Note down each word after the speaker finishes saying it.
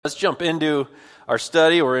Let's jump into our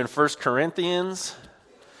study. We're in 1 Corinthians.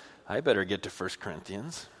 I better get to 1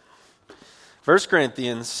 Corinthians. 1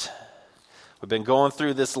 Corinthians, we've been going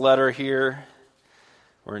through this letter here.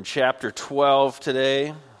 We're in chapter 12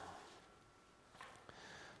 today.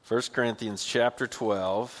 1 Corinthians chapter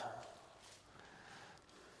 12.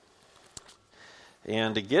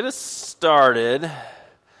 And to get us started,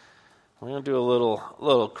 we're going to do a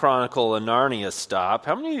little Chronicle of Narnia stop.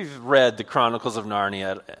 How many of you have read the Chronicles of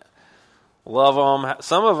Narnia? Love them.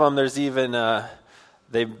 Some of them, there's even,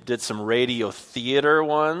 they did some radio theater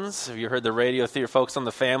ones. Have you heard the radio theater? Focus on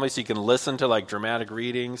the Family, so you can listen to like dramatic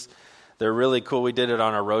readings. They're really cool. We did it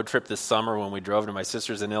on our road trip this summer when we drove to my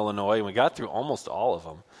sister's in Illinois, and we got through almost all of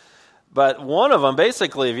them. But one of them,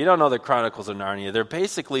 basically, if you don't know the Chronicles of Narnia, they're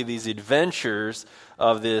basically these adventures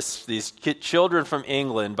of these children from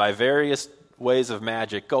England, by various ways of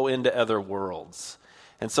magic, go into other worlds.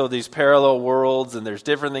 And so these parallel worlds, and there's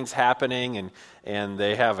different things happening, and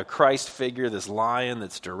they have a Christ figure, this lion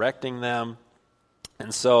that's directing them.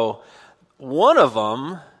 And so one of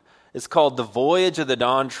them is called The Voyage of the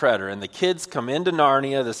Dawn Treader, and the kids come into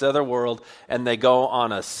Narnia, this other world, and they go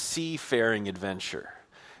on a seafaring adventure.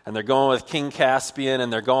 And they're going with King Caspian,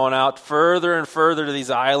 and they're going out further and further to these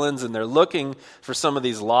islands, and they're looking for some of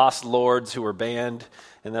these lost lords who were banned.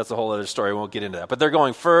 And that's a whole other story. I won't get into that. But they're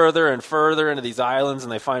going further and further into these islands,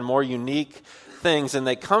 and they find more unique things. And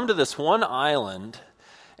they come to this one island,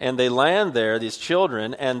 and they land there, these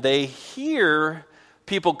children, and they hear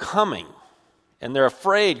people coming. And they're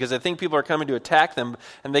afraid because they think people are coming to attack them.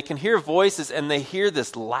 And they can hear voices, and they hear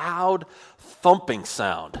this loud thumping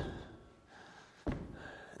sound.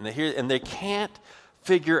 And they can't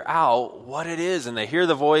figure out what it is. And they hear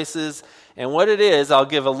the voices. And what it is, I'll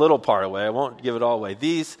give a little part away. I won't give it all away.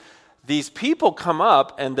 These people come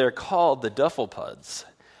up, and they're called the Dufflepuds.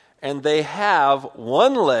 And they have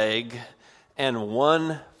one leg and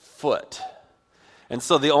one foot. And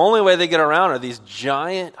so the only way they get around are these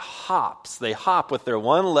giant hops. They hop with their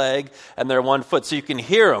one leg and their one foot. So you can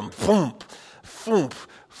hear them, foomp, foomp,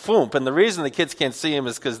 foomp. And the reason the kids can't see them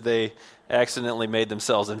is because they accidentally made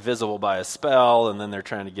themselves invisible by a spell, and then they're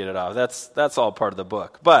trying to get it off. That's all part of the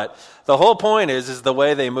book. But the whole point is the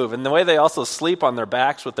way they move, and the way they also sleep on their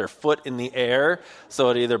backs with their foot in the air,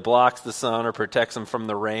 so it either blocks the sun or protects them from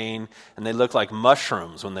the rain, and they look like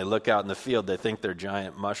mushrooms. When they look out in the field, they think they're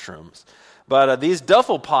giant mushrooms. But these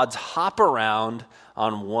Dufflepuds hop around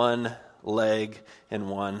on one leg and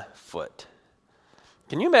one foot.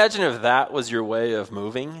 Can you imagine if that was your way of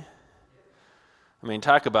moving? I mean,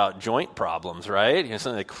 talk about joint problems, right? You're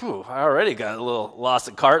something like, whew, I already got a little loss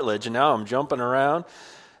of cartilage, and now I'm jumping around.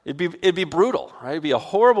 It'd be brutal, right? It'd be a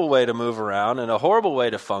horrible way to move around and a horrible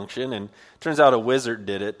way to function. And it turns out a wizard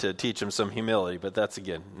did it to teach him some humility, but that's,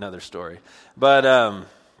 again, another story. But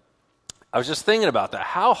I was just thinking about that.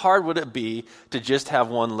 How hard would it be to just have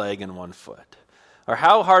one leg and one foot? Or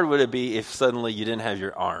how hard would it be if suddenly you didn't have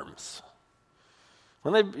your arms?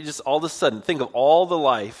 Wouldn't they just all of a sudden think of all the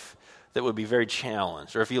life that would be very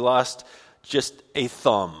challenged? Or if you lost just a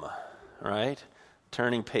thumb, right?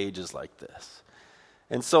 Turning pages like this.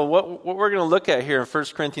 And so what we're going to look at here in 1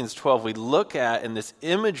 Corinthians 12, we look at, and this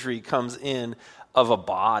imagery comes in of a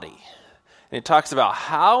body. And it talks about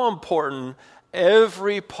how important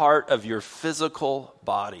every part of your physical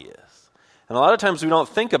body is. And a lot of times we don't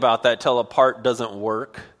think about that till a part doesn't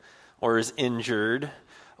work or is injured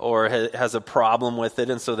or has a problem with it,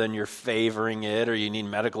 and so then you're favoring it, or you need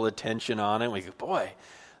medical attention on it. We go, boy,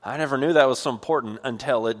 I never knew that was so important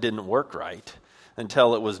until it didn't work right,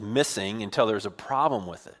 until it was missing, until there was a problem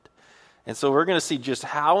with it. And so we're going to see just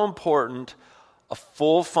how important a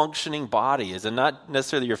full functioning body is, and not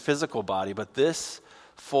necessarily your physical body, but this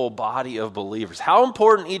full body of believers. How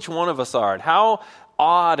important each one of us are, and how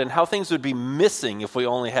odd and how things would be missing if we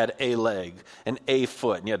only had a leg and a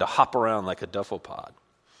foot, and you had to hop around like a Dufflepod.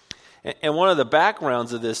 And one of the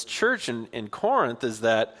backgrounds of this church in Corinth is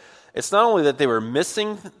that it's not only that they were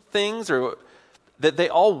missing things, or that they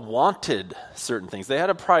all wanted certain things. They had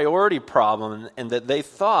a priority problem, and that they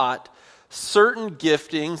thought certain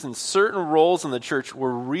giftings and certain roles in the church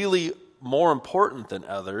were really more important than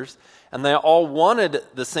others, and they all wanted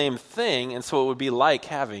the same thing, and so it would be like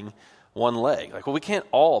having one leg. Like, well, we can't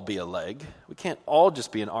all be a leg. We can't all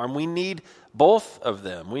just be an arm. We need both of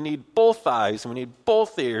them. We need both eyes, and we need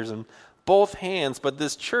both ears, and both hands. But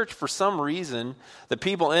this church, for some reason, the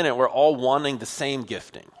people in it were all wanting the same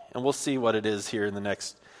gifting. And we'll see what it is here in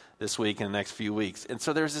this week and the next few weeks. And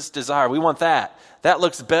so there's this desire. We want that. That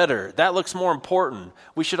looks better. That looks more important.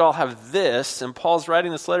 We should all have this. And Paul's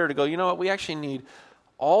writing this letter to go, you know what? We actually need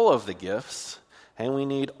all of the gifts. and we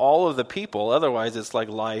need all of the people. Otherwise, it's like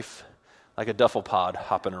life, like a duffel pod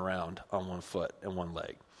hopping around on one foot and one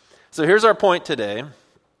leg. So here's our point today.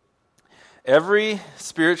 Every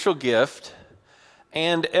spiritual gift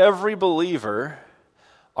and every believer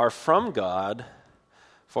are from God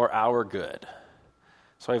for our good.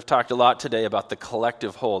 So I've talked a lot today about the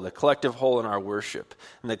collective whole in our worship,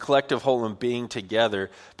 and the collective whole in being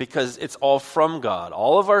together, because it's all from God.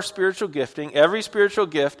 All of our spiritual gifting, every spiritual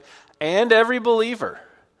gift, and every believer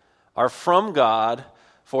are from God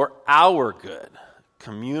for our good,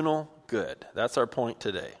 communal good. That's our point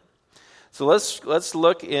today. So let's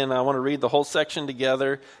look in. I want to read the whole section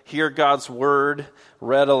together, hear God's word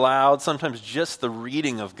read aloud, sometimes just the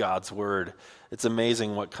reading of God's word. It's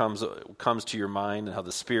amazing what comes to your mind and how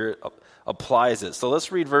the Spirit applies it. So let's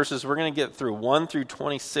read verses. We're going to get through 1 through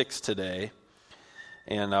 26 today,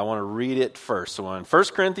 and I want to read it first. So in 1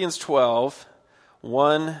 Corinthians 12,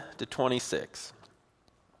 1 to 26.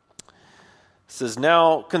 It says,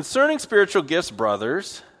 "Now, concerning spiritual gifts,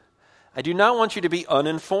 brothers, I do not want you to be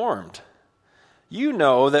uninformed. You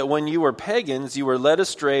know that when you were pagans, you were led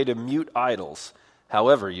astray to mute idols,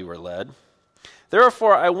 however you were led.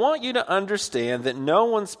 Therefore, I want you to understand that no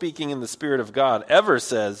one speaking in the Spirit of God ever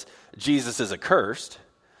says, 'Jesus is accursed,'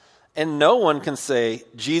 and no one can say,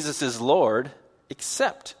 'Jesus is Lord,'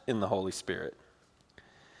 except in the Holy Spirit.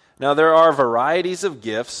 Now there are varieties of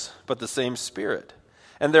gifts, but the same Spirit.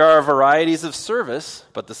 And there are varieties of service,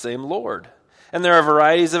 but the same Lord. And there are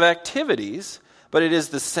varieties of activities, but it is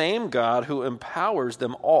the same God who empowers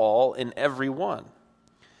them all in every one.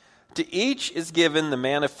 To each is given the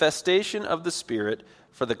manifestation of the Spirit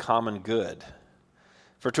for the common good.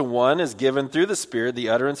 For to one is given through the Spirit the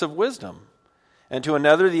utterance of wisdom, and to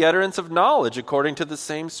another the utterance of knowledge according to the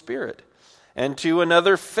same Spirit, and to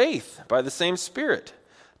another faith by the same Spirit,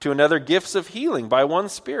 to another gifts of healing by one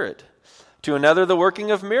Spirit, to another the working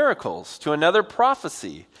of miracles, to another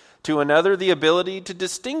prophecy, to another the ability to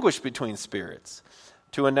distinguish between spirits,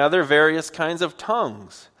 to another various kinds of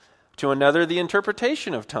tongues, to another the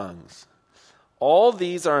interpretation of tongues. All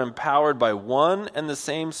these are empowered by one and the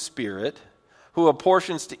same Spirit, who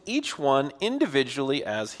apportions to each one individually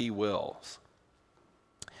as he wills.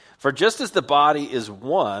 For just as the body is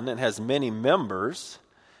one and has many members,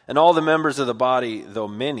 and all the members of the body, though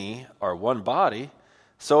many, are one body,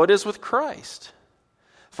 so it is with Christ.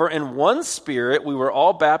 For in one Spirit we were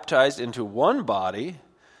all baptized into one body,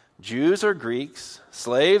 Jews or Greeks,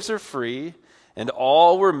 slaves or free, and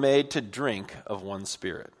all were made to drink of one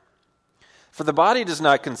Spirit. For the body does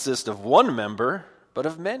not consist of one member, but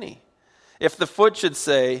of many. If the foot should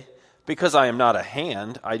say, 'Because I am not a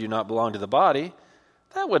hand, I do not belong to the body,'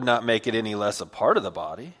 that would not make it any less a part of the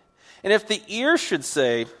body. And if the ear should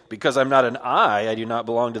say, 'Because I'm not an eye, I do not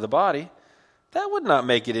belong to the body,' that would not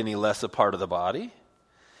make it any less a part of the body.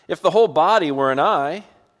 If the whole body were an eye,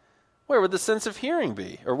 where would the sense of hearing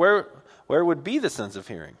be? Or where would be the sense of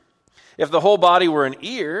hearing? If the whole body were an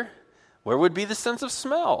ear, where would be the sense of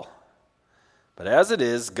smell? But as it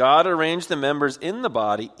is, God arranged the members in the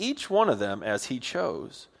body, each one of them as he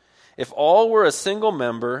chose. If all were a single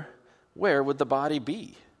member, where would the body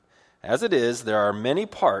be? As it is, there are many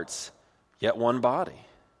parts, yet one body.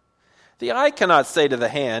 The eye cannot say to the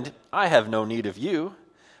hand, 'I have no need of you,'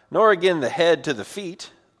 nor again the head to the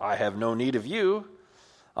feet, 'I have no need of you.'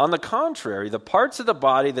 On the contrary, the parts of the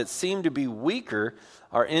body that seem to be weaker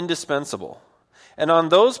are indispensable. And on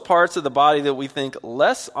those parts of the body that we think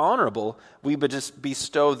less honorable, we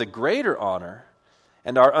bestow the greater honor,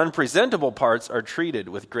 and our unpresentable parts are treated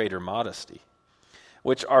with greater modesty,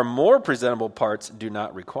 which our more presentable parts do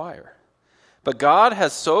not require. But God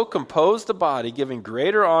has so composed the body, giving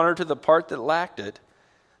greater honor to the part that lacked it,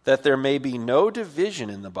 that there may be no division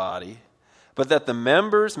in the body, but that the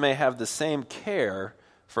members may have the same care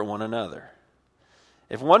for one another.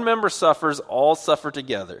 If one member suffers, all suffer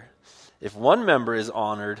together. If one member is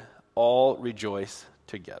honored, all rejoice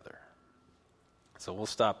together." So we'll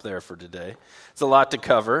stop there for today. It's a lot to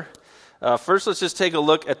cover. First, let's just take a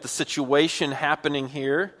look at the situation happening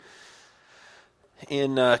here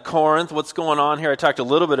in Corinth. What's going on here? I talked a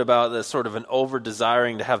little bit about this sort of an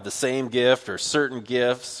over-desiring to have the same gift or certain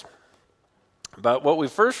gifts. But what we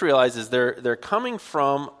first realize is they're coming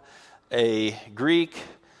from a Greek,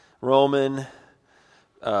 Roman,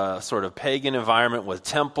 sort of pagan environment with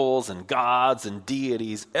temples and gods and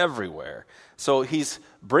deities everywhere. So he's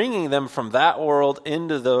bringing them from that world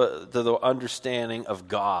into the understanding of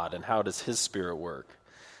God and how does his Spirit work.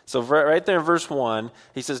 So right there in verse 1,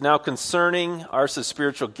 he says, "Now concerning our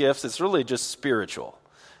spiritual gifts," it's really just spiritual.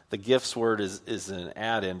 The gifts word is an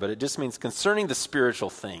add-in, but it just means concerning the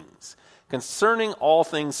spiritual things, concerning all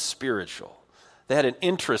things spiritual. They had an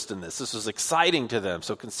interest in this. This was exciting to them.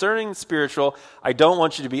 So concerning spiritual, I don't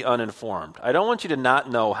want you to be uninformed. I don't want you to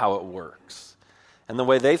not know how it works. And the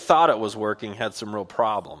way they thought it was working had some real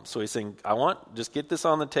problems. So he's saying, just get this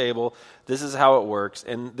on the table. This is how it works.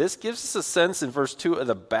 And this gives us a sense in verse 2 of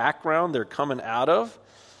the background they're coming out of.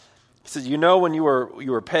 He says, when you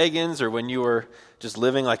were pagans, or when you were just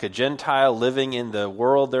living like a Gentile, living in the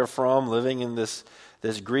world they're from, living in this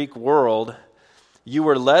Greek world, you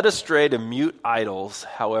were led astray to mute idols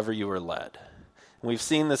however you were led. And we've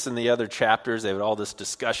seen this in the other chapters. They had all this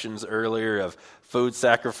discussions earlier of food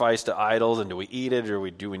sacrificed to idols, and do we eat it or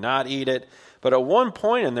do we not eat it? But at one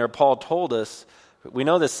point in there, Paul told us, we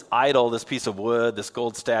know this idol, this piece of wood, this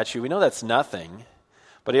gold statue, we know that's nothing.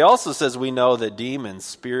 But he also says we know that demons,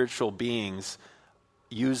 spiritual beings,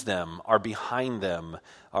 use them, are behind them,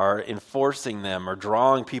 are enforcing them, are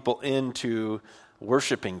drawing people into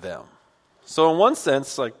worshiping them. So in one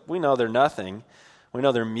sense, we know they're nothing. We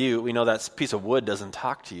know they're mute. We know that piece of wood doesn't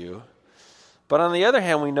talk to you. But on the other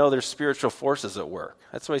hand, we know there's spiritual forces at work.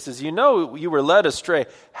 That's why he says, you were led astray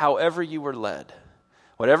however you were led.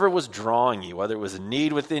 Whatever was drawing you, whether it was a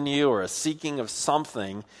need within you or a seeking of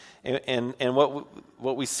something, and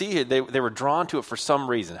what we see here, they were drawn to it for some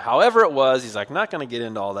reason. However it was, he's not going to get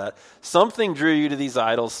into all that. Something drew you to these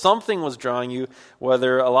idols. Something was drawing you,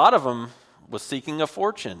 whether a lot of them was seeking a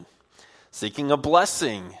fortune, seeking a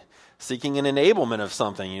blessing, seeking an enablement of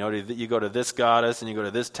something. You go to this goddess and you go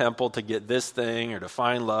to this temple to get this thing, or to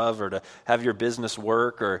find love, or to have your business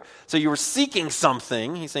work. So you were seeking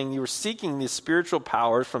something. He's saying you were seeking these spiritual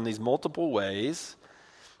powers from these multiple ways.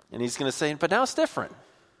 And he's going to say, but now it's different.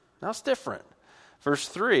 Now it's different. Verse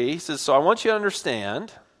 3 says, so I want you to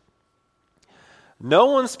understand, no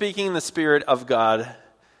one speaking in the Spirit of God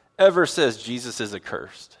ever says Jesus is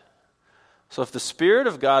accursed. So if the Spirit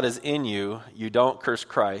of God is in you, you don't curse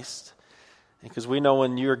Christ. Because we know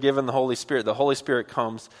when you're given the Holy Spirit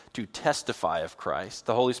comes to testify of Christ.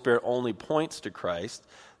 The Holy Spirit only points to Christ.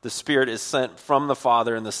 The Spirit is sent from the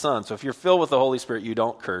Father and the Son. So if you're filled with the Holy Spirit, you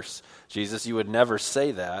don't curse Jesus. You would never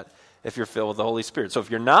say that if you're filled with the Holy Spirit. So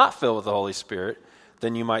if you're not filled with the Holy Spirit,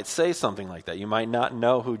 then you might say something like that. You might not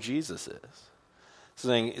know who Jesus is.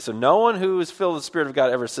 So no one who is filled with the Spirit of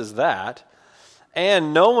God ever says that.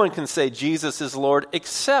 And no one can say Jesus is Lord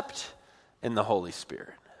except in the Holy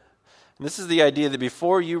Spirit. And this is the idea that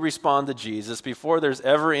before you respond to Jesus, before there's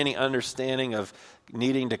ever any understanding of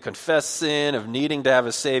needing to confess sin, of needing to have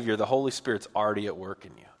a Savior, the Holy Spirit's already at work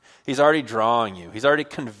in you. He's already drawing you. He's already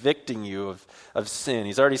convicting you of sin.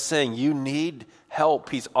 He's already saying you need help.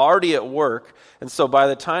 He's already at work. And so by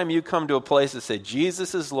the time you come to a place that say,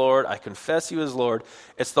 Jesus is Lord, I confess you as Lord,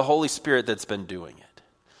 it's the Holy Spirit that's been doing it.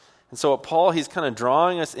 And so at Paul, he's kind of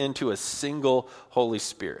drawing us into a single Holy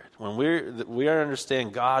Spirit. When we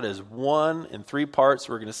understand God is one in three parts,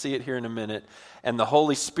 we're going to see it here in a minute, and the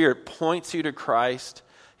Holy Spirit points you to Christ.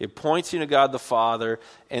 It points you to God the Father.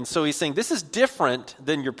 And so he's saying this is different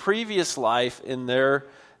than your previous life in their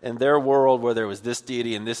world, where there was this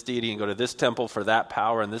deity and go to this temple for that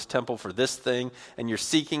power and this temple for this thing, and you're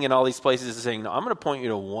seeking in all these places. He's saying, no, I'm going to point you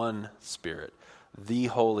to one Spirit, the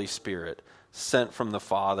Holy Spirit, sent from the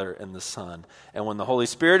Father and the Son. And when the Holy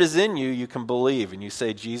Spirit is in you, you can believe and you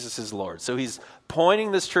say Jesus is Lord. So he's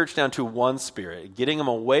pointing this church down to one Spirit, getting them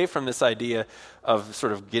away from this idea of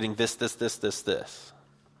sort of getting this.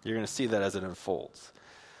 You're going to see that as it unfolds.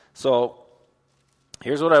 So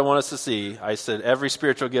here's what I want us to see. I said every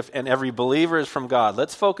spiritual gift and every believer is from God.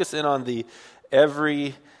 Let's focus in on the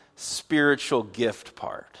every spiritual gift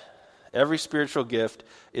part. Every spiritual gift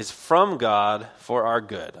is from God for our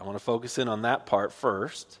good. I want to focus in on that part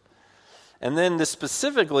first. And then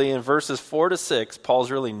specifically in verses 4 to 6,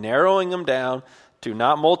 Paul's really narrowing them down to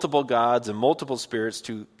not multiple gods and multiple spirits,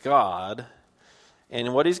 to God.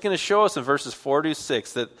 And what he's going to show us in verses 4 to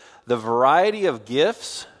 6, that the variety of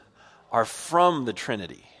gifts are from the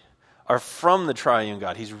Trinity, are from the triune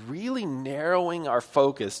God. He's really narrowing our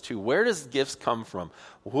focus to where does gifts come from?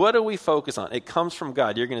 What do we focus on? It comes from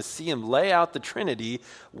God. You're going to see him lay out the Trinity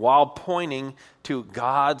while pointing to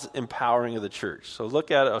God's empowering of the church. So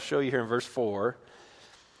look at it. I'll show you here in verse 4.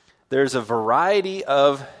 There's a variety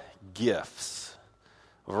of gifts.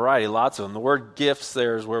 A variety, lots of them. The word gifts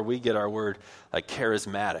there is where we get our word like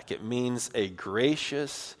charismatic. It means a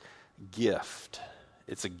gracious gift.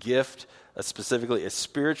 It's a gift, specifically a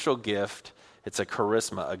spiritual gift. It's a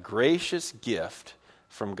charisma, a gracious gift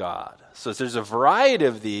from God. So there's a variety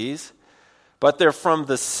of these, but they're from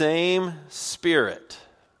the same Spirit.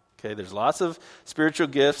 Okay, there's lots of spiritual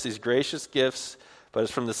gifts, these gracious gifts, but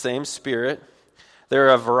it's from the same Spirit. There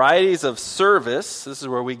are varieties of service. This is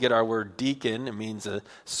where we get our word deacon. It means a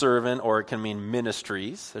servant, or it can mean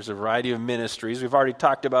ministries. There's a variety of ministries. We've already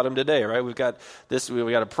talked about them today, right? We've got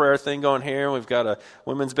a prayer thing going here. We've got a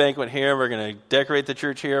women's banquet here. We're going to decorate the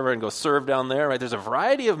church here. We're going to go serve down there, right? There's a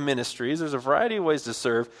variety of ministries. There's a variety of ways to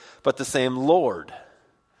serve, but the same Lord.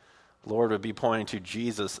 Lord would be pointing to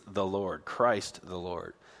Jesus the Lord, Christ the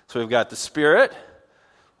Lord. So we've got the Spirit.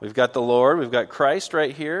 We've got the Lord. We've got Christ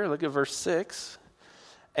right here. Look at verse 6.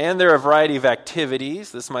 And there are a variety of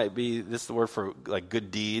activities. This is the word for like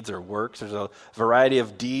good deeds or works. There's a variety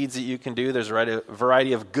of deeds that you can do. There's a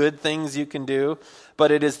variety of good things you can do. But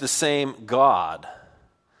it is the same God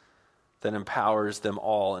that empowers them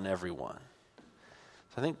all and everyone.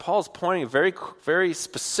 So I think Paul's pointing very, very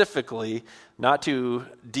specifically not to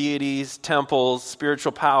deities, temples,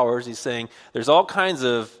 spiritual powers. He's saying there's all kinds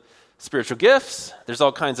of spiritual gifts. There's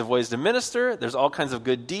all kinds of ways to minister. There's all kinds of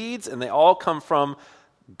good deeds. And they all come from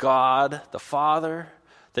God the Father.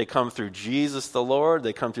 They come through Jesus the Lord.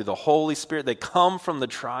 They come through the Holy Spirit. They come from the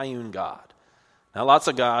triune God. Now, lots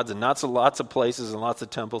of gods and lots of places and lots of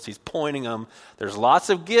temples. He's pointing them. There's lots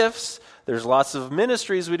of gifts. There's lots of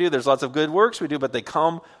ministries we do. There's lots of good works we do, but they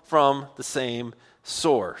come from the same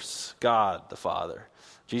source, God the Father,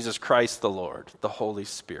 Jesus Christ the Lord, the Holy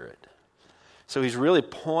Spirit. So he's really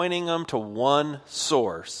pointing them to one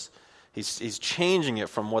source. He's changing it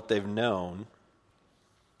from what they've known.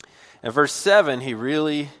 In verse 7, he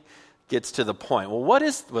really gets to the point. Well, what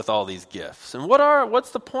is with all these gifts? And what's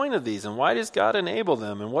the point of these? And why does God enable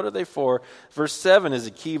them? And what are they for? Verse 7 is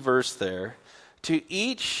a key verse there. To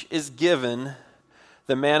each is given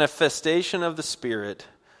the manifestation of the Spirit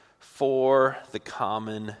for the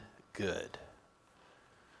common good.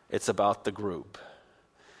 It's about the group.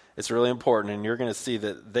 It's really important, and you're going to see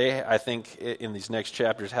that they, I think, in these next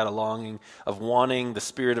chapters, had a longing of wanting the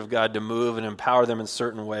Spirit of God to move and empower them in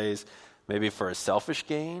certain ways, maybe for a selfish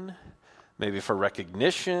gain, maybe for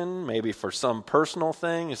recognition, maybe for some personal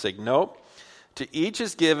thing. You say, nope. To each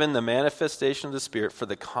is given the manifestation of the Spirit for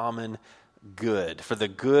the common good, for the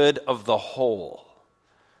good of the whole.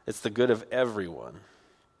 It's the good of everyone.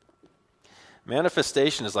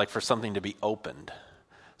 Manifestation is like for something to be opened.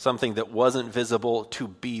 Something that wasn't visible to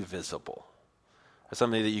be visible.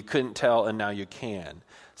 Something that you couldn't tell and now you can.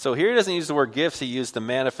 So here he doesn't use the word gifts, he used the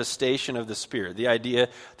manifestation of the Spirit. The idea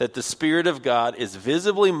that the Spirit of God is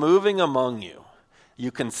visibly moving among you. You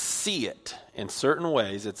can see it in certain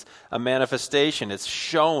ways. It's a manifestation, it's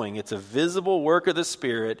showing, it's a visible work of the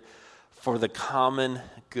Spirit for the common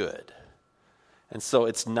good. And so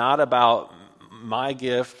it's not about my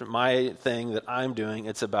gift, my thing that I'm doing,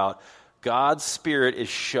 it's about God's Spirit is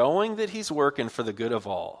showing that he's working for the good of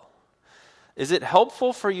all. Is it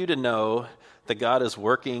helpful for you to know that God is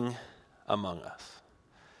working among us?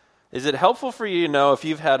 Is it helpful for you to know if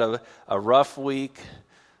you've had a rough week,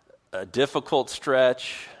 a difficult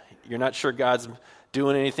stretch, you're not sure God's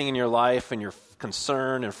doing anything in your life and you're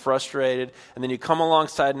concerned and frustrated, and then you come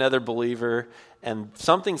alongside another believer and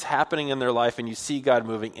something's happening in their life and you see God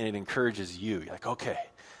moving and it encourages you. You're like, okay,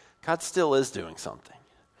 God still is doing something.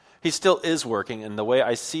 He still is working, and the way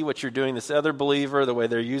I see what you're doing, this other believer, the way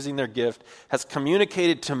they're using their gift, has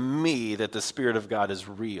communicated to me that the Spirit of God is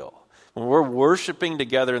real. When we're worshiping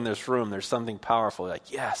together in this room, there's something powerful.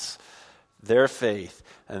 Like, yes, their faith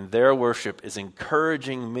and their worship is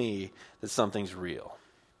encouraging me that something's real.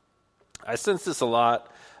 I sense this a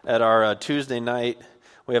lot at our Tuesday night.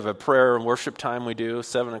 We have a prayer and worship time we do,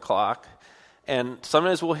 7 o'clock. And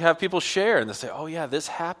sometimes we'll have people share, and they'll say, oh yeah, this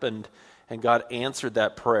happened. And God answered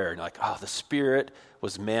that prayer. And you're like, oh, the Spirit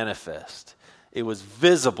was manifest. It was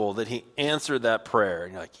visible that he answered that prayer.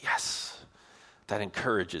 And you're like, yes, that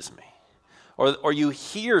encourages me. Or you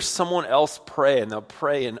hear someone else pray, and they'll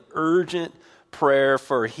pray an urgent prayer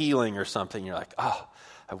for healing or something. You're like, oh,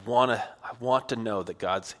 I want to know that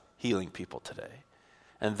God's healing people today.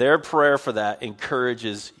 And their prayer for that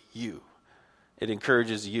encourages you. It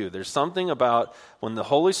encourages you. There's something about when the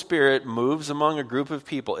Holy Spirit moves among a group of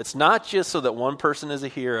people, it's not just so that one person is a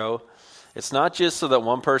hero. It's not just so that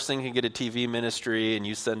one person can get a TV ministry and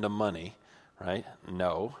you send them money, right?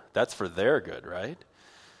 No, that's for their good, right?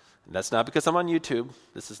 And that's not because I'm on YouTube.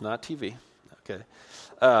 This is not TV, okay?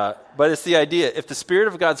 But it's the idea, if the Spirit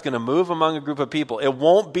of God's going to move among a group of people, it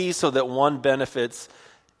won't be so that one benefits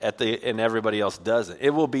and everybody else doesn't. It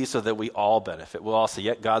will be so that we all benefit. We'll all say,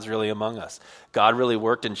 yeah, God's really among us. God really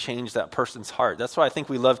worked and changed that person's heart. That's why I think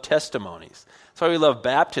we love testimonies. That's why we love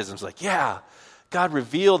baptisms. Like, yeah, God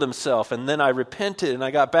revealed himself, and then I repented, and I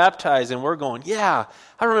got baptized, and we're going, yeah,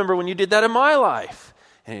 I remember when you did that in my life.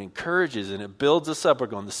 And it encourages, and it builds us up. We're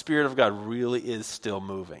going, the Spirit of God really is still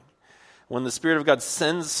moving. when the Spirit of God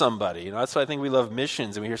sends somebody. That's why I think we love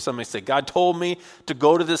missions, and we hear somebody say, God told me to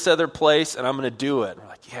go to this other place, and I'm going to do it. We're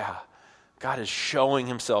like, yeah, God is showing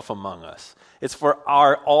himself among us. It's for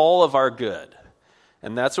all of our good.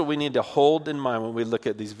 And that's what we need to hold in mind when we look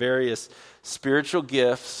at these various spiritual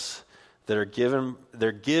gifts that are given.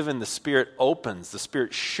 They're given, the Spirit opens, the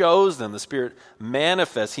Spirit shows them, the Spirit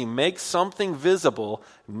manifests. He makes something visible,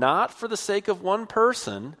 not for the sake of one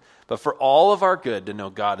person, but for all of our good, to know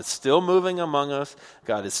God is still moving among us,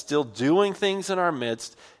 God is still doing things in our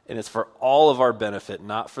midst, and it's for all of our benefit,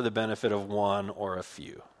 not for the benefit of one or a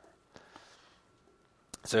few.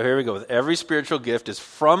 So here we go. Every spiritual gift is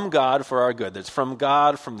from God for our good. It's from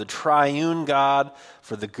God, from the triune God,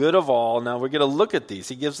 for the good of all. Now we're going to look at these.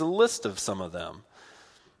 He gives a list of some of them.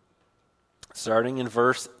 Starting in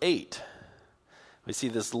verse 8, we see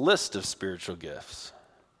this list of spiritual gifts.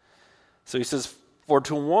 So he says, for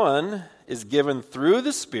to one is given through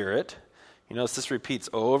the Spirit. You notice this repeats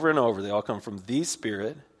over and over. They all come from the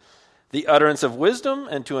Spirit. The utterance of wisdom,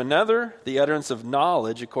 and to another, the utterance of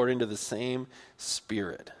knowledge according to the same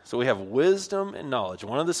Spirit. So we have wisdom and knowledge.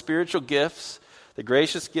 One of the spiritual gifts, the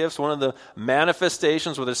gracious gifts, one of the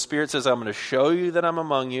manifestations where the Spirit says, I'm going to show you that I'm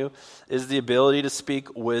among you, is the ability to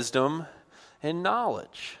speak wisdom and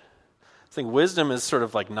knowledge. I think wisdom is sort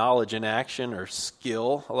of like knowledge in action or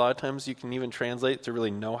skill. A lot of times you can even translate to really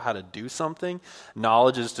know how to do something.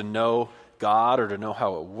 Knowledge is to know God or to know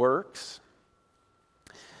how it works.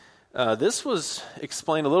 This was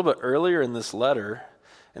explained a little bit earlier in this letter.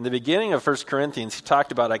 In the beginning of 1 Corinthians, he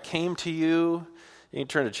talked about, I came to you. You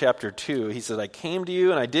turn to chapter 2. He said, I came to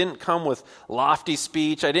you, and I didn't come with lofty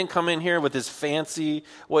speech. I didn't come in here with this fancy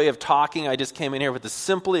way of talking. I just came in here with this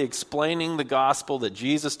simply explaining the gospel that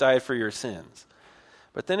Jesus died for your sins.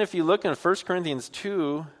 But then if you look in 1 Corinthians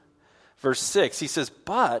 2, verse 6, he says,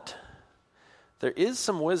 but there is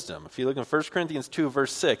some wisdom. If you look in 1 Corinthians 2,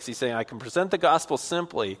 verse 6, he's saying, I can present the gospel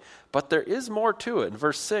simply, but there is more to it. In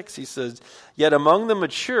verse 6, he says, yet among the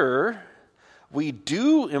mature, we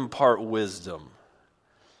do impart wisdom,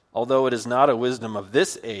 although it is not a wisdom of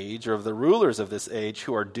this age or of the rulers of this age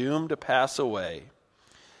who are doomed to pass away.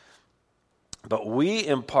 But we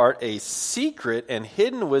impart a secret and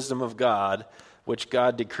hidden wisdom of God, which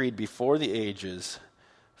God decreed before the ages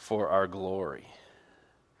for our glory.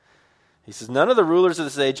 He says, none of the rulers of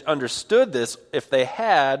this age understood this. If they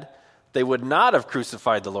had, they would not have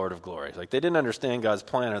crucified the Lord of glory. Like they didn't understand God's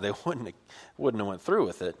plan, or they wouldn't have went through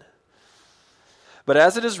with it. But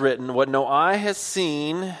as it is written, what no eye has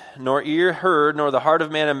seen, nor ear heard, nor the heart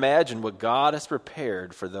of man imagined, what God has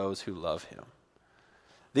prepared for those who love him.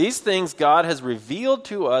 These things God has revealed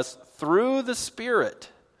to us through the Spirit.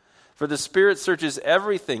 For the Spirit searches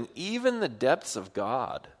everything, even the depths of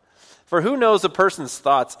God. For who knows a person's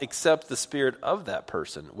thoughts except the spirit of that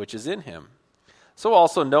person, which is in him? So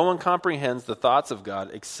also no one comprehends the thoughts of God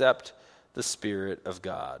except the Spirit of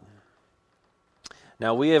God.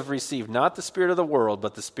 Now we have received not the spirit of the world,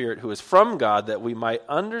 but the Spirit who is from God, that we might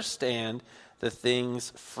understand the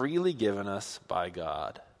things freely given us by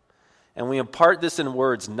God. And we impart this in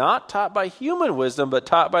words not taught by human wisdom, but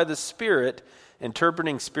taught by the Spirit,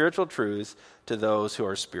 interpreting spiritual truths to those who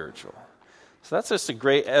are spiritual. So that's just a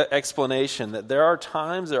great explanation that there are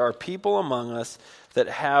times, there are people among us that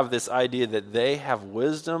have this idea that they have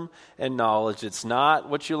wisdom and knowledge. It's not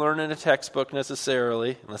what you learn in a textbook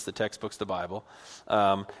necessarily, unless the textbook's the Bible.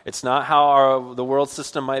 It's not how the world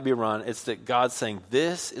system might be run. It's that God's saying,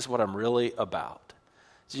 this is what I'm really about.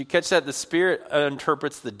 Did you catch that? The Spirit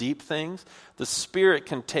interprets the deep things. The Spirit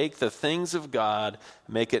can take the things of God,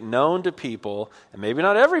 make it known to people, and maybe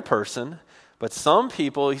not every person, but some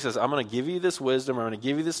people, he says, I'm going to give you this wisdom, I'm going to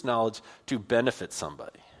give you this knowledge to benefit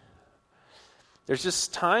somebody. There's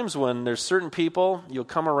just times when there's certain people, you'll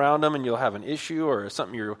come around them and you'll have an issue or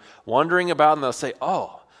something you're wondering about, and they'll say,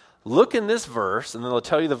 oh, look in this verse, and then they'll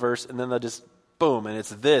tell you the verse, and then they'll just, boom, and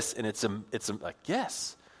it's this, and it's like,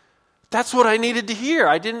 yes, that's what I needed to hear.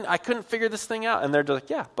 I couldn't figure this thing out. And they're just like,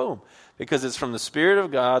 yeah, boom, because it's from the Spirit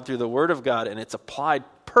of God through the Word of God, and it's applied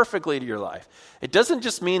perfectly to your life. It doesn't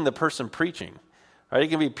just mean the person preaching, right? It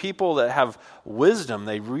can be people that have wisdom.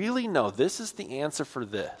 They really know this is the answer for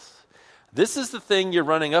this. This is the thing you're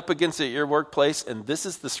running up against at your workplace, and this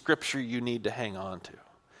is the scripture you need to hang on to.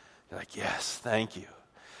 You're like, yes, thank you.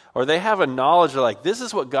 Or they have a knowledge, they're like, this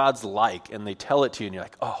is what God's like, and they tell it to you, and you're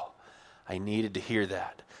like, oh, I needed to hear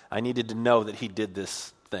that. I needed to know that he did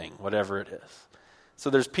this thing, whatever it is. So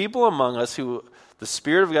there's people among us who the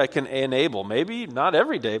Spirit of God can enable. Maybe not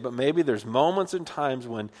every day, but maybe there's moments and times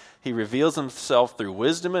when he reveals himself through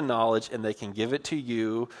wisdom and knowledge, and they can give it to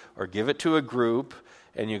you or give it to a group,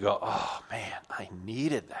 and you go, oh man, I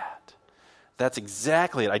needed that. That's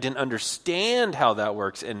exactly it. I didn't understand how that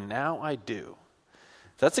works, and now I do.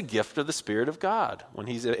 That's a gift of the Spirit of God, when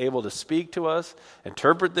he's able to speak to us,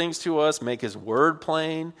 interpret things to us, make his word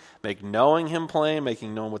plain, make knowing him plain,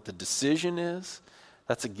 making known what the decision is.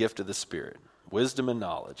 That's a gift of the Spirit, wisdom and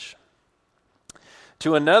knowledge.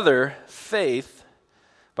 To another, faith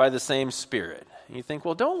by the same Spirit. And you think,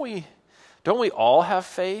 well, don't we all have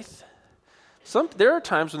faith? There are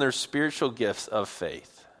times when there's spiritual gifts of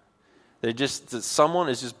faith. That someone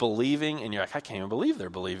is just believing, and you're like, I can't even believe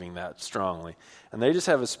they're believing that strongly. And they just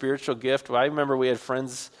have a spiritual gift. I remember we had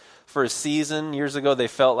friends for a season years ago. They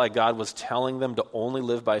felt like God was telling them to only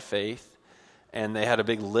live by faith. And they had a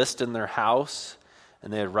big list in their house,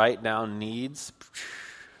 and they'd write down needs.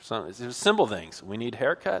 It was simple things. We need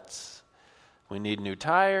haircuts. We need new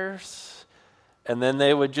tires. And then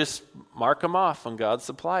they would just mark them off when God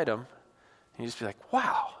supplied them. And you'd just be like,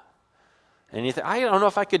 wow. And you think, I don't know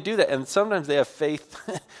if I could do that. And sometimes they have faith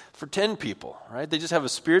for 10 people, right? They just have a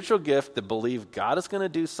spiritual gift that believe God is going to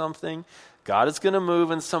do something. God is going to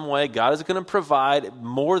move in some way. God is going to provide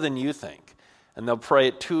more than you think. And they'll pray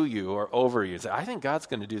it to you or over you. Say, I think God's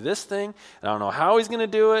going to do this thing, and I don't know how he's going to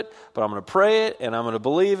do it, but I'm going to pray it, and I'm going to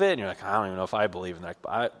believe it. And you're like, I don't even know if I believe in that.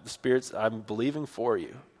 But the Spirit's, I'm believing for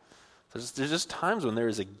you. There's just times when there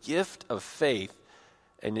is a gift of faith,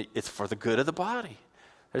 and it's for the good of the body.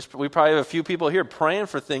 We probably have a few people here praying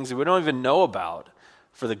for things that we don't even know about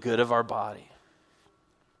for the good of our body.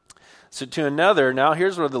 So to another, now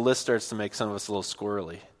here's where the list starts to make some of us a little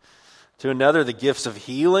squirrely. To another, the gifts of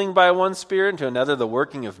healing by one Spirit. And to another, the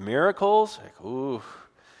working of miracles. Like, ooh,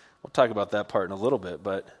 we'll talk about that part in a little bit.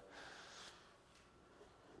 But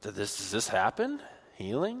does this happen?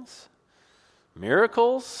 Healings?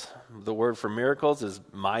 Miracles? The word for miracles is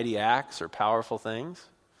mighty acts or powerful things.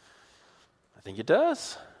 I think it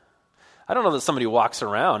does. I don't know that somebody walks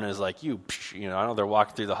around and is like, I know they're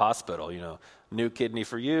walking through the hospital, new kidney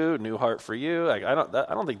for you, new heart for you. I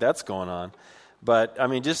don't think that's going on. But,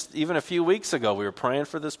 just even a few weeks ago, we were praying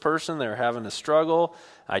for this person. They were having a struggle.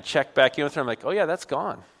 I checked back in with her. I'm like, oh, yeah, that's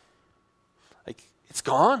gone. Like, it's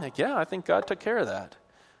gone? Like, yeah, I think God took care of that.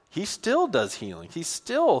 He still does healing. He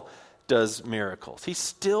still does miracles. He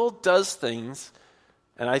still does things.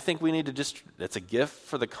 And I think we need to it's a gift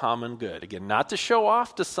for the common good. Again, not to show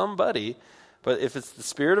off to somebody, but if it's the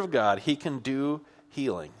Spirit of God, he can do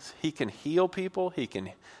healings. He can heal people. He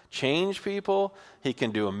can change people. He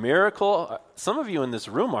can do a miracle. Some of you in this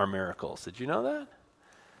room are miracles. Did you know that?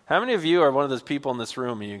 How many of you are one of those people in this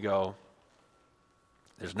room and you go,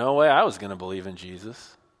 there's no way I was going to believe in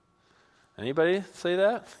Jesus? Anybody say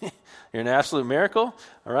that? You're an absolute miracle?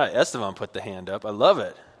 All right, Esteban put the hand up. I love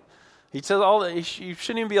it. He says you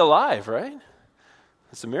shouldn't even be alive, right?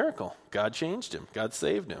 It's a miracle. God changed him. God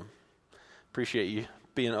saved him. Appreciate you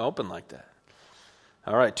being open like that.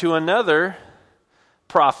 All right, to another,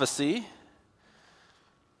 prophecy.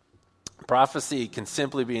 Prophecy can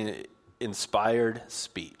simply be inspired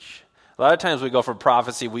speech. A lot of times we go for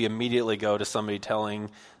prophecy, we immediately go to somebody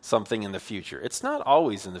telling something in the future. It's not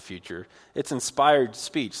always in the future. It's inspired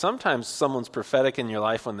speech. Sometimes someone's prophetic in your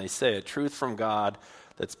life when they say a truth from God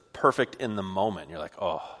that's perfect in the moment. You're like,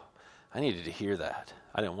 oh, I needed to hear that.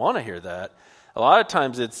 I didn't want to hear that. A lot of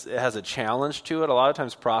times it has a challenge to it. A lot of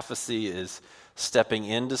times prophecy is stepping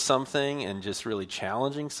into something and just really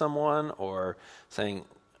challenging someone or saying,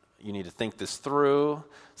 you need to think this through.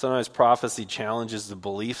 Sometimes prophecy challenges the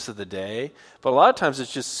beliefs of the day. But a lot of times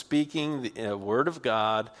it's just speaking the word of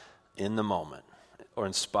God in the moment or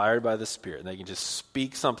inspired by the Spirit. And they can just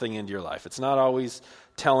speak something into your life. It's not always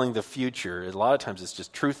telling the future. A lot of times it's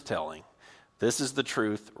just truth-telling. This is the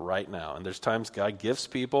truth right now. And there's times God gives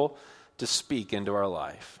people to speak into our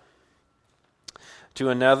life. To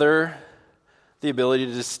another, the ability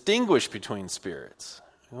to distinguish between spirits.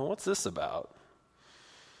 Well, what's this about?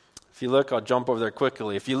 If you look, I'll jump over there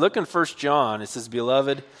quickly. If you look in 1 John, it says,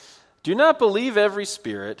 Beloved, do not believe every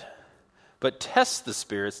spirit, but test the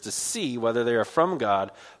spirits to see whether they are from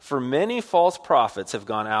God, for many false prophets have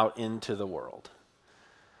gone out into the world.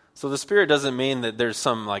 So the spirit doesn't mean that there's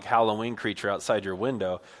some like Halloween creature outside your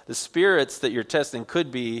window. The spirits that you're testing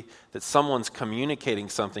could be that someone's communicating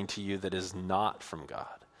something to you that is not from God.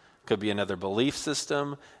 It could be another belief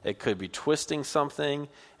system. It could be twisting something.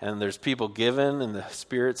 And there's people given and the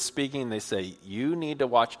spirit's speaking. They say, you need to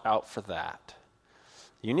watch out for that.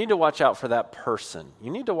 You need to watch out for that person.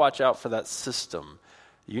 You need to watch out for that system.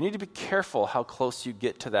 You need to be careful how close you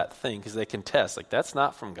get to that thing because they can test. Like, that's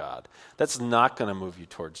not from God. That's not going to move you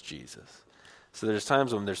towards Jesus. So there's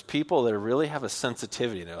times when there's people that really have a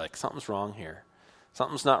sensitivity. They're like, something's wrong here.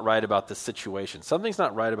 Something's not right about this situation. Something's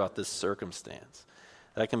not right about this circumstance.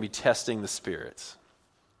 That can be testing the spirits.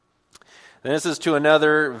 Then it says to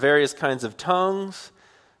another, various kinds of tongues,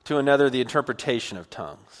 to another, the interpretation of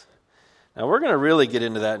tongues. Now, we're going to really get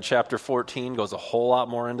into that in chapter 14, goes a whole lot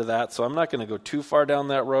more into that, so I'm not going to go too far down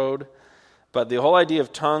that road. But the whole idea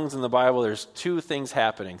of tongues in the Bible, there's two things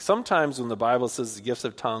happening. Sometimes when the Bible says the gifts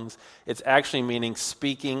of tongues, it's actually meaning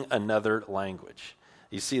speaking another language.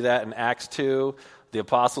 You see that in Acts 2. The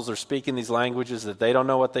apostles are speaking these languages that they don't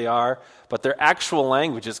know what they are, but they're actual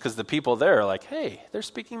languages because the people there are like, hey, they're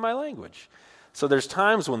speaking my language. So there's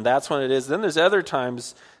times when that's when it is. Then there's other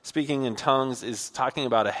times speaking in tongues is talking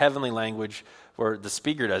about a heavenly language where the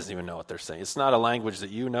speaker doesn't even know what they're saying. It's not a language that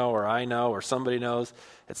you know or I know or somebody knows.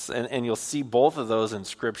 And you'll see both of those in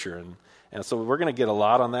Scripture. And so we're going to get a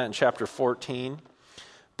lot on that in chapter 14.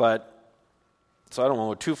 But, so I don't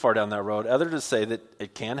want to go too far down that road, other to say that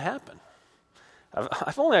it can happen.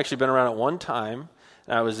 I've only actually been around it one time,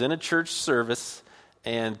 and I was in a church service,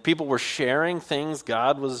 and people were sharing things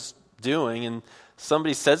God was doing, and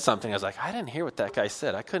somebody said something. I was like, I didn't hear what that guy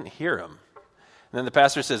said. I couldn't hear him. And then the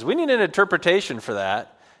pastor says, we need an interpretation for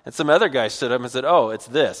that. And some other guy stood up and said, oh, it's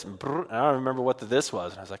this. And I don't remember what the this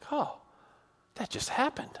was. And I was like, oh, that just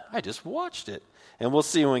happened. I just watched it. And we'll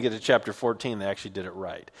see when we get to chapter 14, they actually did it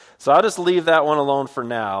right. So I'll just leave that one alone for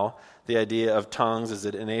now. The idea of tongues, is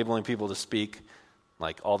it enabling people to speak,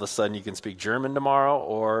 like all of a sudden you can speak German tomorrow,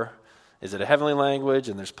 or is it a heavenly language?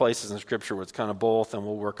 And there's places in Scripture where it's kind of both, and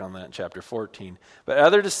we'll work on that in chapter 14. But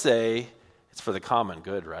other to say, it's for the common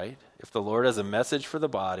good, right? If the Lord has a message for the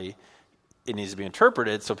body, it needs to be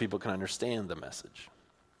interpreted so people can understand the message.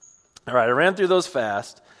 All right, I ran through those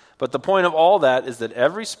fast, but the point of all that is that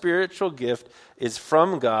every spiritual gift is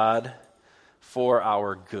from God for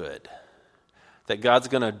our good. That God's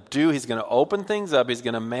going to do, he's going to open things up, he's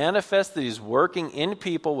going to manifest that he's working in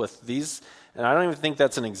people with these, and I don't even think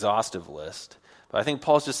that's an exhaustive list, but I think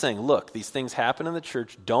Paul's just saying, look, these things happen in the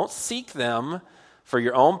church, don't seek them for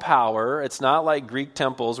your own power. It's not like Greek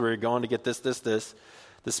temples where you're going to get this.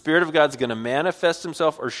 The Spirit of God's going to manifest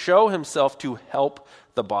himself or show himself to help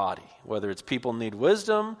the body, whether it's people need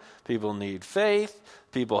wisdom, people need faith,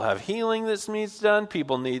 people have healing that needs done,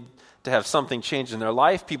 people need to have something changed in their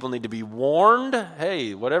life, people need to be warned,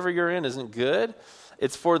 hey, whatever you're in isn't good.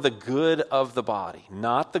 It's for the good of the body,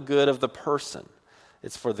 not the good of the person.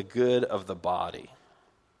 It's for the good of the body.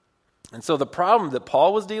 And so the problem that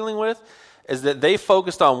Paul was dealing with is that they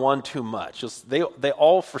focused on one too much. They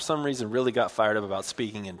all, for some reason, really got fired up about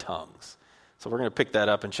speaking in tongues. So we're going to pick that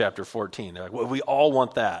up in chapter 14. They're like, well, we all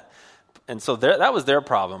want that. And so that was their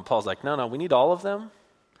problem. Paul's like, no, we need all of them.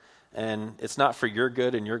 And it's not for your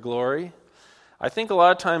good and your glory. I think a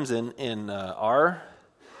lot of times in our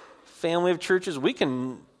family of churches, we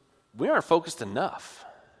aren't focused enough.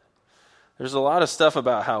 There's a lot of stuff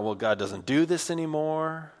about how, well, God doesn't do this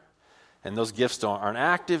anymore. And those gifts aren't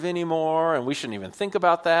active anymore, and we shouldn't even think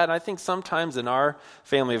about that. And I think sometimes in our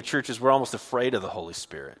family of churches, we're almost afraid of the Holy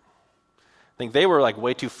Spirit. I think they were like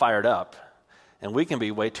way too fired up, and we can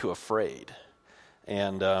be way too afraid.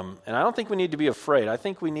 And I don't think we need to be afraid. I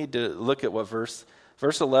think we need to look at what verse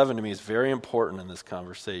 11 to me is very important in this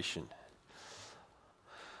conversation.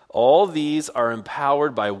 All these are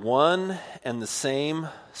empowered by one and the same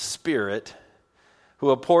Spirit, who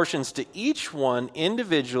apportions to each one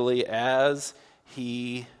individually as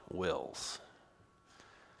he wills.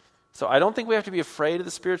 So I don't think we have to be afraid of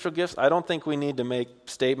the spiritual gifts. I don't think we need to make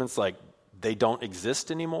statements like they don't exist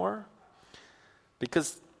anymore,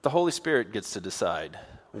 because the Holy Spirit gets to decide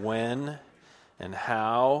when and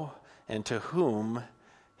how and to whom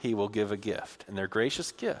he will give a gift. And they're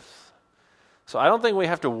gracious gifts. So I don't think we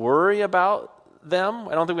have to worry about them.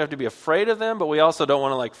 I don't think we have to be afraid of them, but we also don't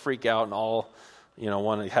want to like freak out and all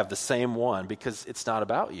want to have the same one, because it's not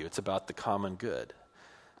about you. It's about the common good.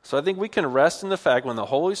 So I think we can rest in the fact when the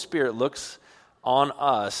Holy Spirit looks on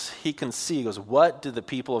us, he can see, he goes, what do the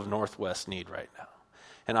people of Northwest need right now?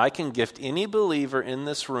 And I can gift any believer in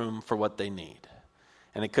this room for what they need.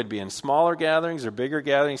 And it could be in smaller gatherings or bigger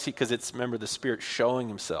gatherings, because it's, remember, the Spirit showing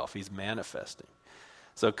himself. He's manifesting.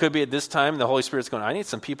 So it could be at this time the Holy Spirit's going, I need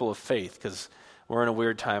some people of faith because we're in a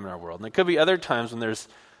weird time in our world. And it could be other times when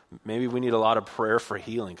maybe we need a lot of prayer for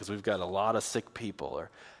healing because we've got a lot of sick people. Or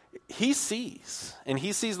he sees, and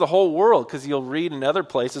he sees the whole world, because you'll read in other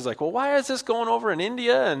places like, well, why is this going over in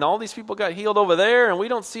India and all these people got healed over there and we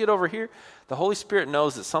don't see it over here? The Holy Spirit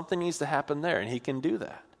knows that something needs to happen there, and he can do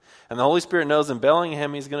that. And the Holy Spirit knows in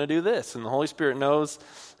Bellingham he's going to do this. And the Holy Spirit knows,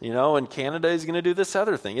 in Canada he's going to do this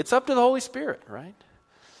other thing. It's up to the Holy Spirit, right?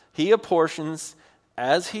 He apportions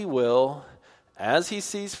as he will, as he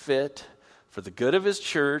sees fit, for the good of his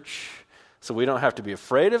church, so we don't have to be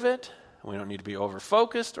afraid of it. We don't need to be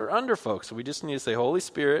over-focused or under-focused. We just need to say, Holy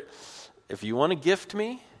Spirit, if you want to gift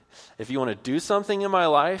me, if you want to do something in my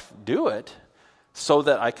life, do it so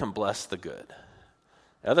that I can bless the good.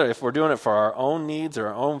 If we're doing it for our own needs or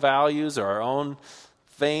our own values or our own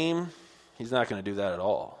fame, he's not going to do that at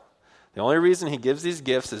all. The only reason he gives these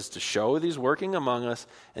gifts is to show that he's working among us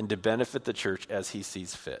and to benefit the church as he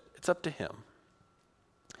sees fit. It's up to him.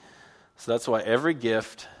 So that's why every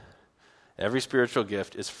gift, every spiritual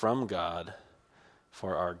gift is from God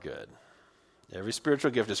for our good. Every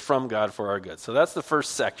spiritual gift is from God for our good. So that's the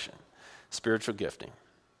first section, spiritual gifting.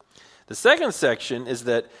 The second section is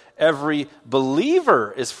that every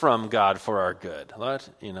believer is from God for our good.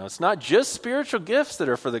 It's not just spiritual gifts that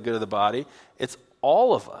are for the good of the body. It's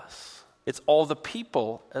all of us. It's all the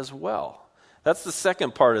people as well. That's the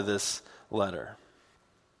second part of this letter.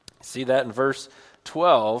 See that in verse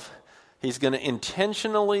 12? He's going to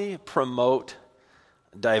intentionally promote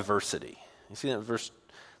diversity. You see that in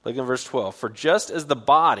look in verse 12. For just as the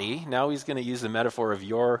body, now he's going to use the metaphor of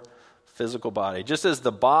your physical body. Just as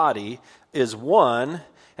the body is one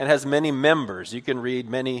and has many members. You can read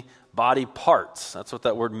many body parts. That's what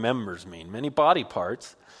that word members mean. Many body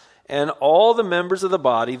parts. And all the members of the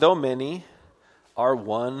body, though many, are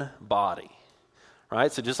one body.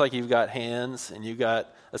 Right? So just like you've got hands and you've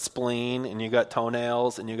got a spleen and you've got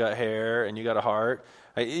toenails and you've got hair and you've got a heart.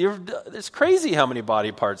 Right? It's crazy how many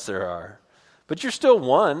body parts there are. But you're still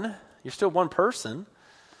one. You're still one person.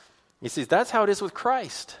 You see, that's how it is with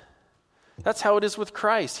Christ. That's how it is with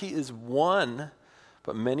Christ. He is one,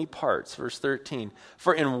 but many parts. Verse 13.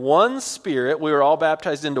 For in one Spirit we were all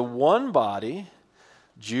baptized into one body,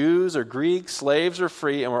 Jews or Greeks, slaves or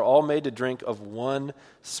free, and we're all made to drink of one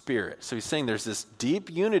Spirit. So he's saying there's this deep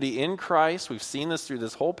unity in Christ. We've seen this through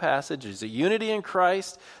this whole passage. There's a unity in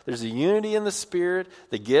Christ. There's a unity in the Spirit.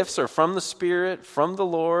 The gifts are from the Spirit, from the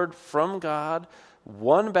Lord, from God.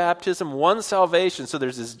 One baptism, one salvation. So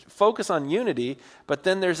there's this focus on unity, but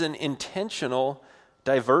then there's an intentional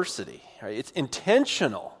diversity. Right? It's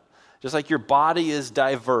intentional. Just like your body is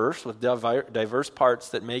diverse with diverse parts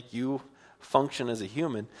that make you function as a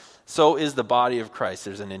human, so is the body of Christ.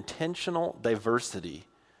 There's an intentional diversity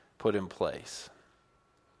put in place.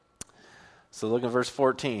 So look at verse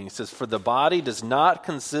 14. It says, for the body does not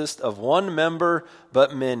consist of one member,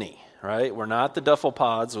 but many. Right? We're not the duffel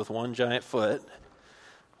pods with one giant foot.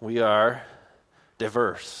 We are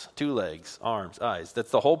diverse. 2 legs, arms, eyes. That's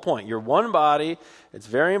the whole point. You're one body. It's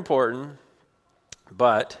very important,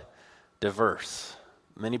 but diverse.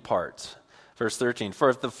 Many parts. Verse 13, for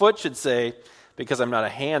if the foot should say, because I'm not a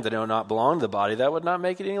hand, I do not belong to the body, that would not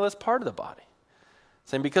make it any less part of the body.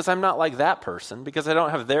 Saying, because I'm not like that person, because I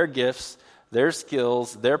don't have their gifts, their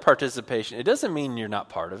skills, their participation, it doesn't mean you're not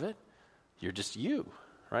part of it. You're just you,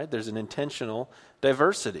 right? There's an intentional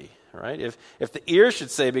diversity, right? If the ear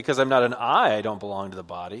should say, because I'm not an eye, I don't belong to the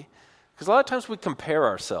body, because a lot of times we compare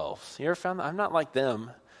ourselves. You ever found that? I'm not like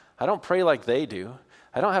them. I don't pray like they do.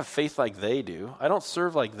 I don't have faith like they do. I don't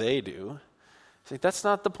serve like they do. See, that's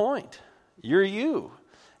not the point. You're you.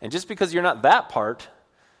 And just because you're not that part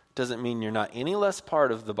doesn't mean you're not any less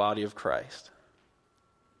part of the body of Christ.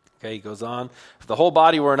 Okay, he goes on. If the whole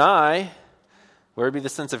body were an eye, where would be the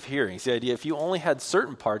sense of hearing? See the idea? If you only had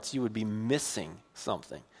certain parts, you would be missing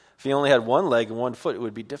something. If you only had one leg and one foot, it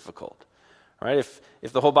would be difficult. Right?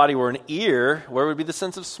 If the whole body were an ear, where would be the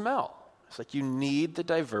sense of smell? It's like you need the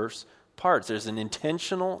diverse parts. There's an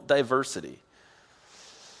intentional diversity.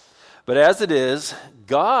 But as it is,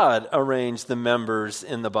 God arranged the members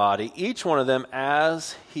in the body, each one of them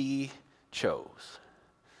as he chose.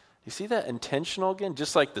 You see that intentional again?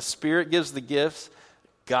 Just like the Spirit gives the gifts,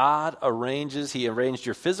 God arranges. He arranged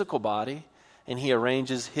your physical body, and he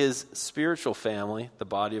arranges his spiritual family, the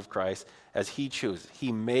body of Christ, as he chooses.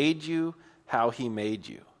 He made you how he made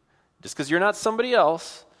you. Just because you're not somebody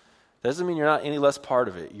else doesn't mean you're not any less part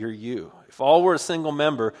of it. You're you. If all were a single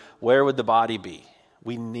member, where would the body be?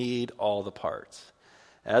 We need all the parts.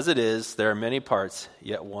 As it is, there are many parts,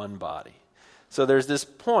 yet one body. So there's this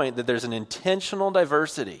point that there's an intentional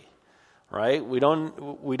diversity, right? We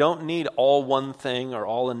don't need all one thing or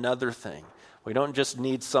all another thing. We don't just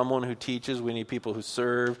need someone who teaches. We need people who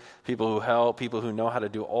serve, people who help, people who know how to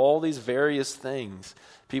do all these various things.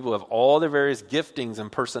 People who have all their various giftings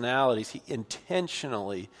and personalities. He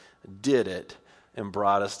intentionally did it and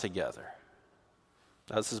brought us together.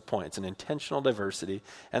 That's his point. It's an intentional diversity.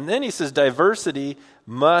 And then he says diversity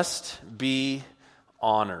must be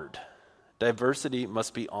honored. Diversity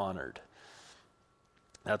must be honored.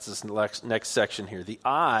 That's this next section here. The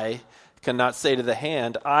eye cannot say to the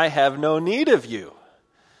hand, I have no need of you.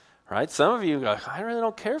 Right? Some of you go, I really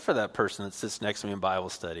don't care for that person that sits next to me in Bible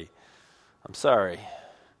study. I'm sorry.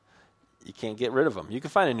 You can't get rid of them. You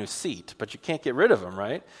can find a new seat, but you can't get rid of them,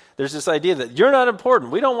 right? There's this idea that you're not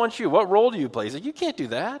important. We don't want you. What role do you play? You can't do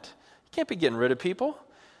that. You can't be getting rid of people.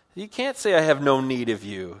 You can't say, I have no need of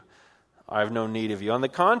you. I have no need of you. On the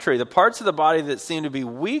contrary, the parts of the body that seem to be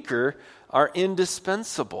weaker are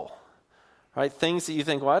indispensable, right? Things that you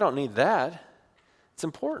think, well, I don't need that. It's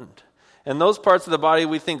important. And those parts of the body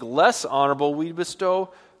we think less honorable, we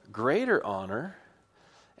bestow greater honor.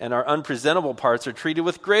 And our unpresentable parts are treated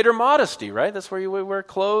with greater modesty, right? That's where you wear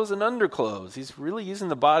clothes and underclothes. He's really using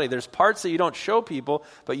the body. There's parts that you don't show people,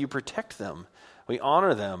 but you protect them. We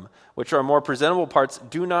honor them, which our more presentable parts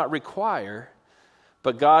do not require.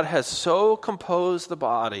 But God has so composed the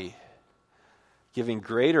body, giving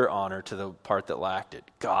greater honor to the part that lacked it.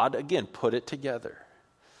 God, again, put it together.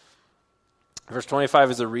 Verse 25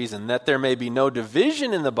 is a reason, that there may be no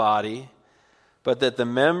division in the body, but that the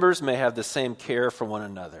members may have the same care for one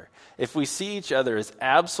another. If we see each other as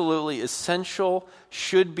absolutely essential,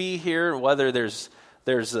 should be here, whether there's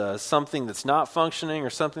something that's not functioning or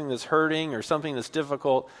something that's hurting or something that's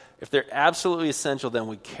difficult, if they're absolutely essential, then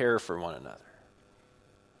we care for one another.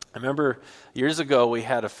 I remember years ago we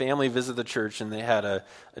had a family visit the church, and they had a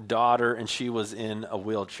daughter, and she was in a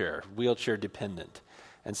wheelchair dependent.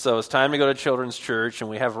 And so it's time to go to children's church, and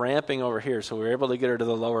we have ramping over here, so we were able to get her to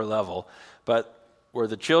the lower level. But where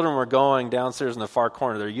the children were going downstairs in the far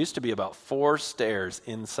corner, there used to be about 4 stairs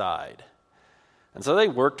inside. And so they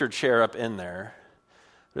worked her chair up in there.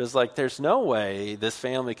 It was like, there's no way this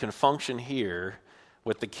family can function here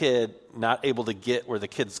with the kid not able to get where the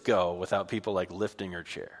kids go without people like lifting her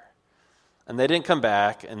chair. And they didn't come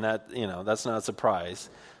back, and that's not a surprise.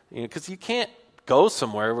 Because you can't go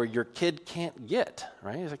somewhere where your kid can't get,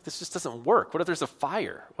 right? It's like, this just doesn't work. What if there's a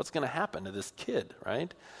fire? What's going to happen to this kid,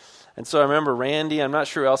 right? And so I remember Randy, I'm not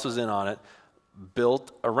sure who else was in on it,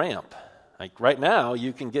 built a ramp. Like right now,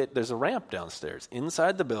 there's a ramp downstairs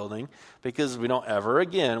inside the building because we don't ever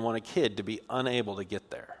again want a kid to be unable to get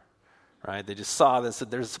there, right? They just saw this, that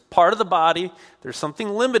there's part of the body, there's something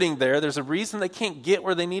limiting there, there's a reason they can't get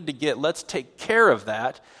where they need to get. Let's take care of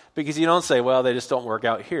that, because you don't say, well, they just don't work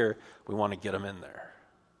out here. We want to get them in there,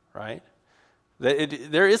 right?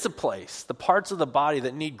 There is a place, the parts of the body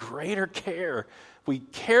that need greater care, we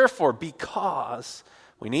care for because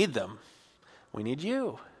we need them. We need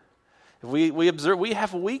you. If we observe, we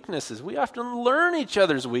have weaknesses. We often learn each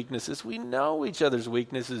other's weaknesses. We know each other's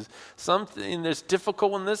weaknesses. Something that's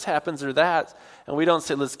difficult when this happens or that, and we don't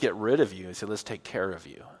say, let's get rid of you. We say, let's take care of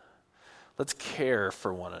you. Let's care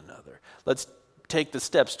for one another. Let's take the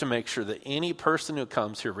steps to make sure that any person who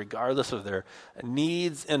comes here, regardless of their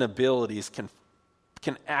needs and abilities,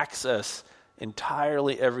 can access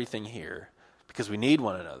entirely everything here, because we need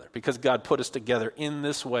one another, because God put us together in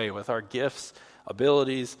this way with our gifts,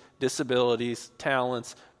 abilities, disabilities,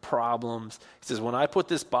 talents, problems. He says, when I put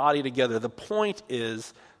this body together, the point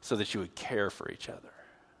is so that you would care for each other,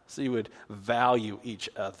 so you would value each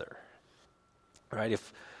other, right?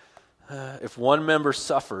 If one member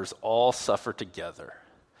suffers, all suffer together.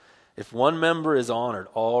 If one member is honored,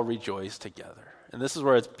 all rejoice together. And this is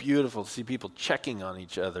where it's beautiful to see people checking on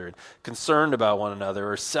each other and concerned about one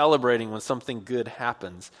another, or celebrating when something good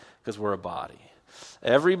happens, because we're a body.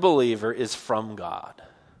 Every believer is from God.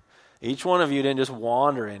 Each one of you didn't just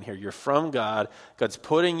wander in here. You're from God. God's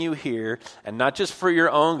putting you here, and not just for your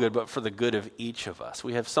own good, but for the good of each of us.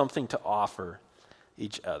 We have something to offer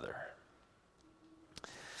each other.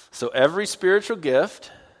 So every spiritual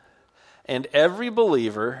gift and every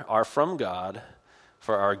believer are from God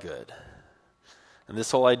for our good. And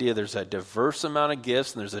this whole idea, there's a diverse amount of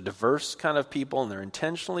gifts, and there's a diverse kind of people, and they're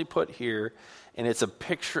intentionally put here, and it's a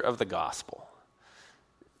picture of the gospel.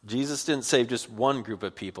 Jesus didn't save just one group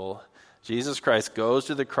of people. Jesus Christ goes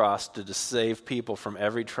to the cross to save people from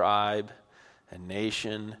every tribe and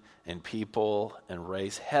nation and people and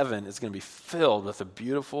race. Heaven is going to be filled with a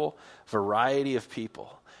beautiful variety of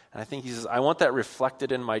people. And I think he says, I want that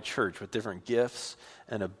reflected in my church with different gifts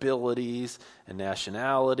and abilities and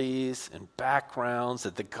nationalities and backgrounds,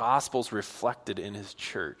 that the gospel's reflected in his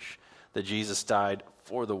church, that Jesus died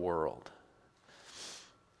for the world.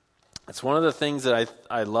 It's one of the things that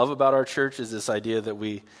I love about our church, is this idea that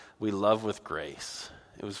we love with grace.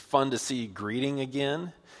 It was fun to see greeting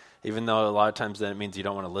again, even though a lot of times then it means you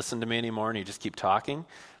don't want to listen to me anymore and you just keep talking.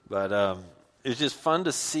 But it's just fun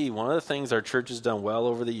to see. One of the things our church has done well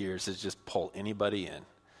over the years is just pull anybody in.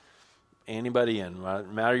 Anybody in. No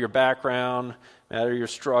matter your background, matter your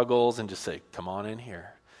struggles, and just say, come on in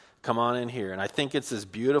here. Come on in here. And I think it's this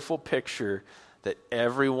beautiful picture that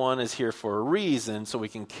everyone is here for a reason, so we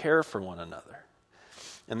can care for one another.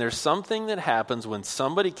 And there's something that happens when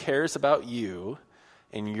somebody cares about you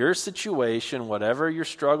in your situation, whatever your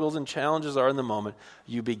struggles and challenges are in the moment,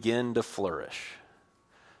 you begin to flourish.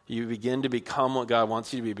 You begin to become what God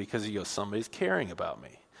wants you to be because you go, somebody's caring about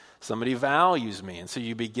me. Somebody values me. And so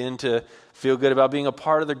you begin to feel good about being a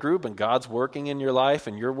part of the group, and God's working in your life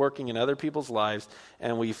and you're working in other people's lives,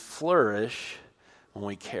 and we flourish when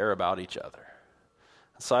we care about each other.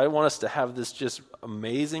 So I want us to have this just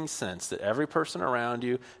amazing sense that every person around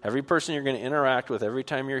you, every person you're going to interact with every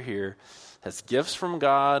time you're here, has gifts from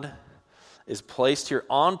God, is placed here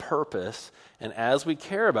on purpose, and as we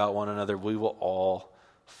care about one another, we will all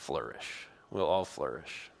flourish. We'll all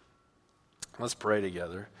flourish. Let's pray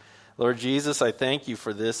together. Lord Jesus, I thank you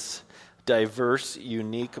for this diverse,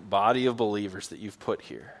 unique body of believers that you've put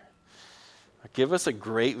here. Give us a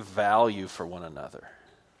great value for one another.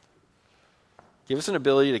 Give us an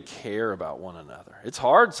ability to care about one another. It's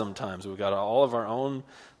hard sometimes. We've got all of our own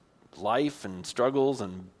life and struggles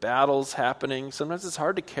and battles happening. Sometimes it's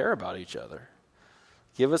hard to care about each other.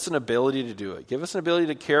 Give us an ability to do it. Give us an ability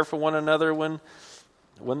to care for one another when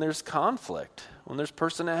there's conflict, when there's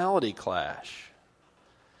personality clash.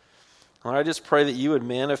 Lord, I just pray that you would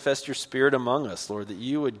manifest your Spirit among us, Lord, that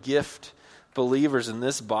you would gift believers in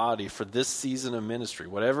this body for this season of ministry,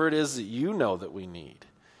 whatever it is that you know that we need.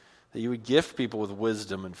 That you would gift people with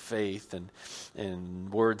wisdom and faith and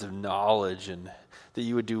words of knowledge, and that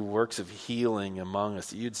you would do works of healing among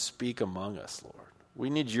us, that you'd speak among us, Lord. We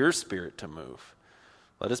need your Spirit to move.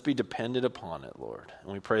 Let us be dependent upon it, Lord.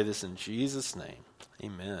 And we pray this in Jesus' name.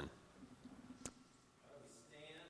 Amen.